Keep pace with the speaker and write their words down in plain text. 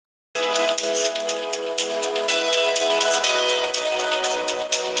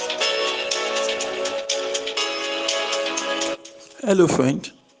Hello,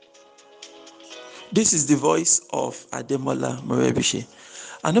 friend. This is the voice of Ademola Morebise.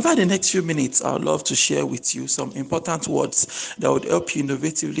 And over the next few minutes, I would love to share with you some important words that would help you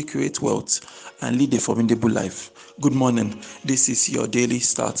innovatively create wealth and lead a formidable life. Good morning. This is your daily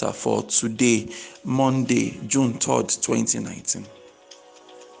starter for today, Monday, June 3rd, 2019.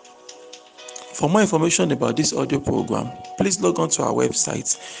 For more information about this audio program, please log on to our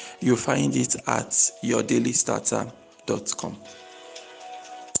website. You'll find it at yourdailystarter.com.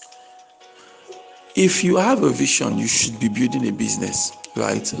 If you have a vision, you should be building a business,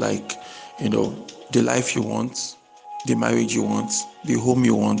 right? Like, the life you want, the marriage you want, the home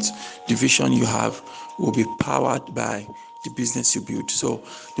you want, the vision you have will be powered by the business you build. So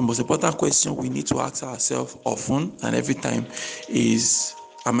the most important question we need to ask ourselves often and every time is,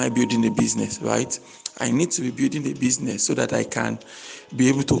 am I building a business, right? I need to be building a business so that I can be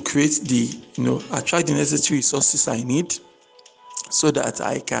able to create attract the necessary resources I need so that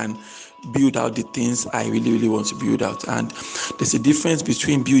I can build out the things I really, really want to build out. And there's a difference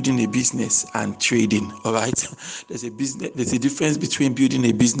between building a business and trading. All right. There's a difference between building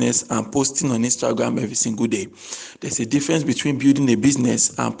a business and posting on Instagram every single day. There's a difference between building a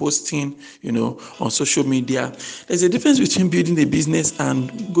business and posting, on social media. There's a difference between building a business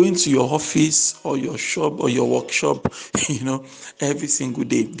and going to your office or your shop or your workshop, every single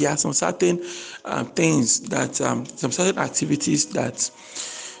day. There are some certain things that, some certain activities that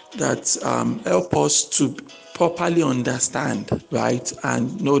help us to properly understand, right,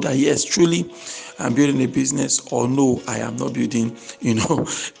 and know that yes, truly I'm building a business, or no, I am not building,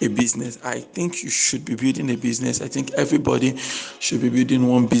 a business. I think you should be building a business. I think everybody should be building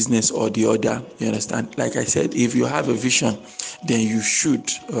one business or the other. You understand? Like I said, if you have a vision, then you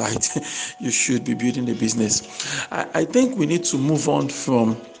should, right? You should be building a business. I think we need to move on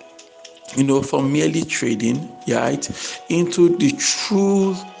from merely trading, right, into the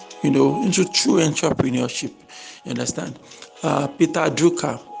true, into true entrepreneurship. You understand? Peter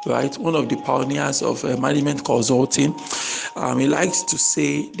Drucker, right, one of the pioneers of management consulting, he likes to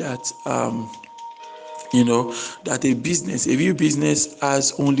say that that a real business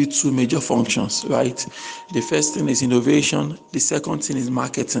has only two major functions, right? The first thing is innovation, the second thing is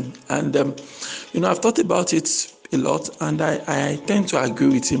marketing. And I've thought about it a lot, and I tend to agree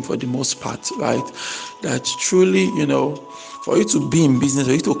with him for the most part, right? That truly, for you to be in business,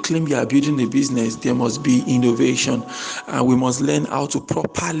 for you to claim you are building a business, there must be innovation, and we must learn how to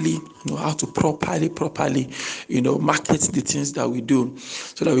properly market the things that we do,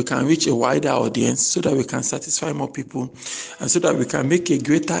 so that we can reach a wider audience, so that we can satisfy more people, and so that we can make a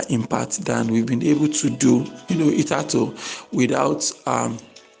greater impact than we've been able to do, hitherto, without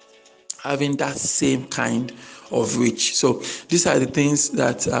having that same kind of reach. So these are the things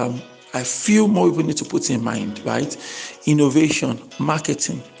that I feel more people need to put in mind, right? Innovation,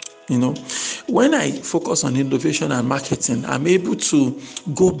 marketing. When I focus on innovation and marketing, I'm able to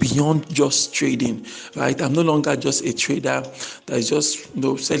go beyond just trading, right? I'm no longer just a trader that is just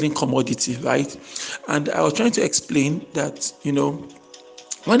selling commodity, right? And I was trying to explain that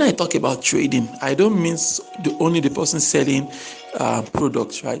when I talk about trading, I don't mean only the person selling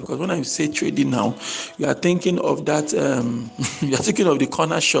products, right? Because when I say trading now, you are thinking of that, you are thinking of the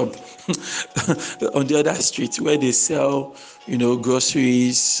corner shop on the other street where they sell,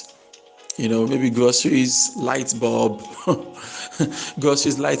 groceries, maybe groceries, light bulb,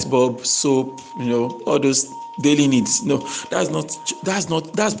 groceries, light bulb, soap, all those daily needs. No,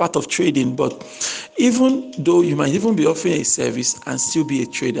 that's part of trading. But even though you might even be offering a service and still be a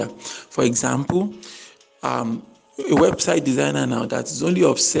trader, for example, a website designer now that is only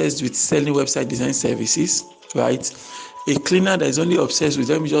obsessed with selling website design services, right? A cleaner that is only obsessed with,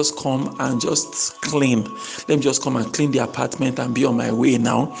 let me just come and just clean. Let me just come and clean the apartment and be on my way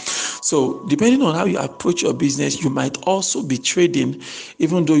now. So depending on how you approach your business, you might also be trading,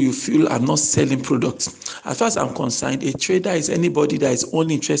 even though you feel I'm not selling products. As far as I'm concerned, a trader is anybody that is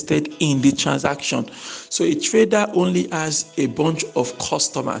only interested in the transaction. So a trader only has a bunch of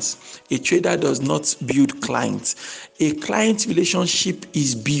customers. A trader does not build clients. A client relationship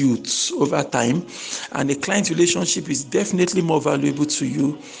is built over time, and a client relationship is definitely more valuable to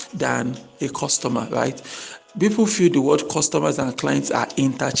you than a customer, right? People feel the word customers and clients are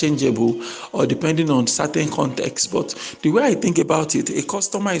interchangeable or depending on certain contexts. But the way I think about it, a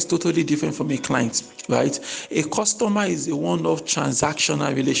customer is totally different from a client, right? A customer is a one-off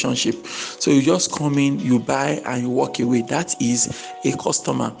transactional relationship. So you just come in, you buy, and you walk away. That is a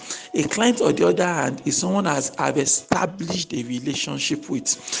customer. A client, on the other hand, is someone I've established a relationship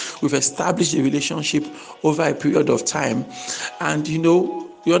with. We've established a relationship over a period of time. And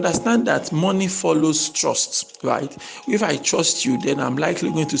you understand that money follows trust, right? If I trust you, then I'm likely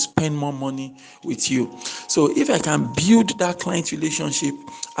going to spend more money with you. So if I can build that client relationship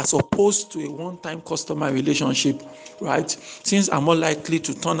as opposed to a one-time customer relationship, right, things are more likely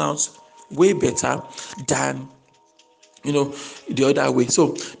to turn out way better than the other way.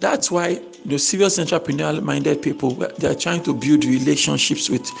 So that's why the serious entrepreneurial minded people, they're trying to build relationships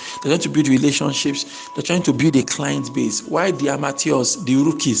they're trying to build a client base. Why the amateurs, the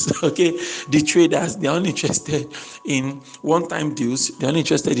rookies, okay, the traders, they're only interested in one-time deals, they're only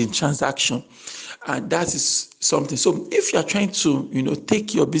interested in transaction. And that is something. So if you are trying to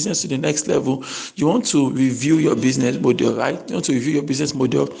take your business to the next level, you want to review your business model, right? You want to review your business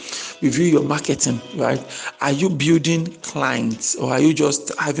model, review your marketing, right? Are you building clients, or are you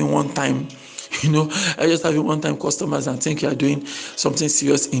just having one time I just having one-time customers and think you are doing something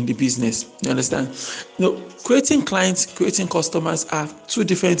serious in the business? You understand? Creating clients, creating customers are two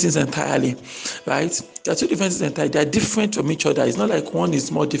different things entirely, right? They are two different things entirely. They are different from each other. It's not like one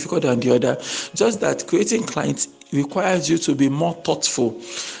is more difficult than the other. Just that creating clients requires you to be more thoughtful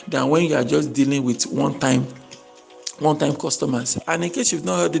than when you are just dealing with one-time customers. And in case you've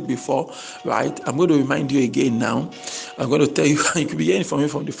not heard it before, right, I'm going to remind you again now. I'm going to tell you, you could be hearing from me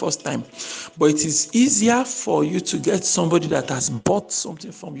from the first time, but it is easier for you to get somebody that has bought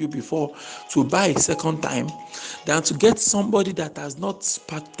something from you before to buy a second time than to get somebody that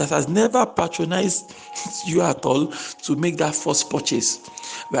has never patronized you at all to make that first purchase,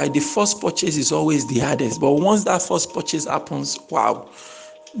 right? The first purchase is always the hardest, but once that first purchase happens, wow,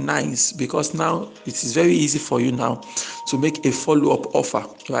 nice, because now it is very easy for you now to make a follow-up offer,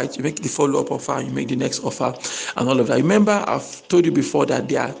 right? You make the follow-up offer, you make the next offer, and all of that. Remember, I've told you before that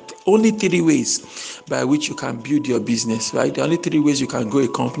there are only 3 ways by which you can build your business, right? There are only 3 ways you can grow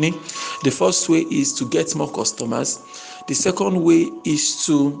a company. The first way is to get more customers. The second way is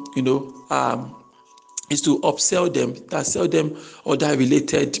to upsell them, that sell them other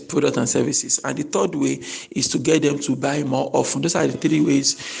related products and services. And the third way is to get them to buy more often. Those are the 3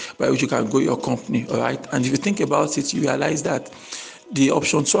 ways by which you can grow your company, all right? And if you think about it, you realize that the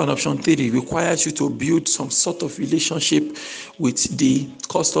option 2 and option 3 requires you to build some sort of relationship with the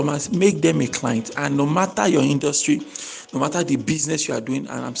customers, make them a client. And no matter your industry, no matter the business you are doing,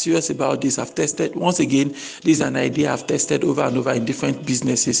 and I'm serious about this, I've tested, once again, this is an idea I've tested over and over in different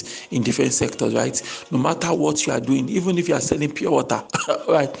businesses, in different sectors, right? No matter what you are doing, even if you are selling pure water,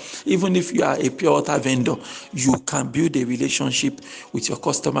 right? Even if you are a pure water vendor, you can build a relationship with your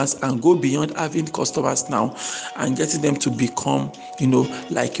customers and go beyond having customers now and getting them to become,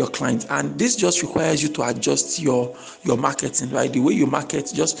 like your clients. And this just requires you to adjust your marketing, right? The way you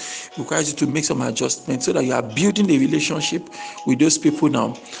market just requires you to make some adjustments so that you are building a relationship with those people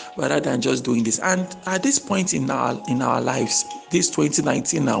now, rather than just doing this. And at this point in our lives, this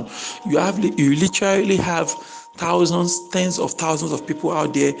 2019 now, you literally have thousands, tens of thousands of people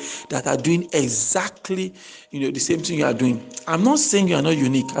out there that are doing exactly the same thing you are doing. I'm not saying you are not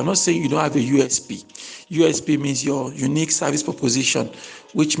unique. I'm not saying you don't have a USP. USP means your unique service proposition,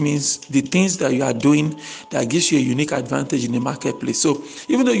 which means the things that you are doing that gives you a unique advantage in the marketplace. So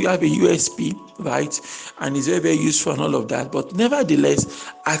even though you have a USP, right, and it's very, very useful and all of that, but nevertheless,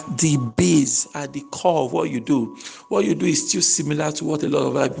 at the base, at the core of what you do is still similar to what a lot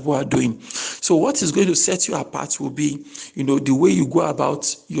of other people are doing. So what is going to set you apart will be, the way you go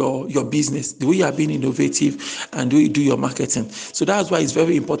about your business, the way you are being innovative, and the way you do your marketing. So that's why it's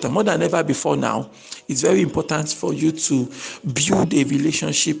very important, more than ever before now. It's very important for you to build a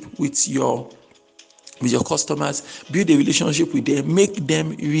relationship with your customers, build a relationship with them, make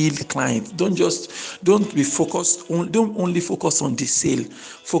them real clients. Don't only focus on the sale,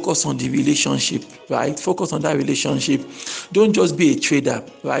 focus on the relationship, right? Focus on that relationship. Don't just be a trader,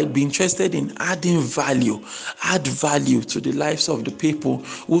 right? Be interested in add value to the lives of the people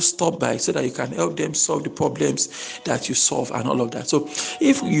who stop by, so that you can help them solve the problems that you solve and all of that. So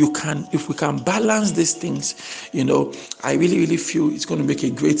if we can balance these things, I really, really feel it's going to make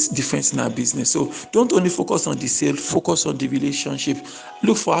a great difference in our business. So don't only focus on the sale, focus on the relationship.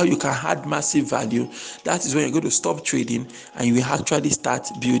 Look for how you can add massive value. That is when you're going to stop trading and you will actually start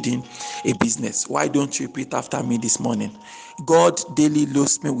building a business. Why don't you repeat after me this morning? God daily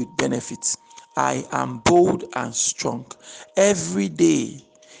loads me with benefits. I am bold and strong. Every day,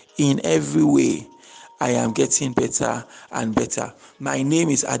 in every way, I am getting better and better. My name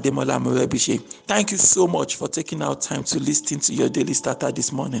is Ademola Morebise. Thank you so much for taking out time to listen to your daily starter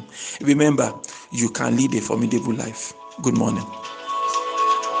this morning. Remember, you can lead a formidable life. Good morning.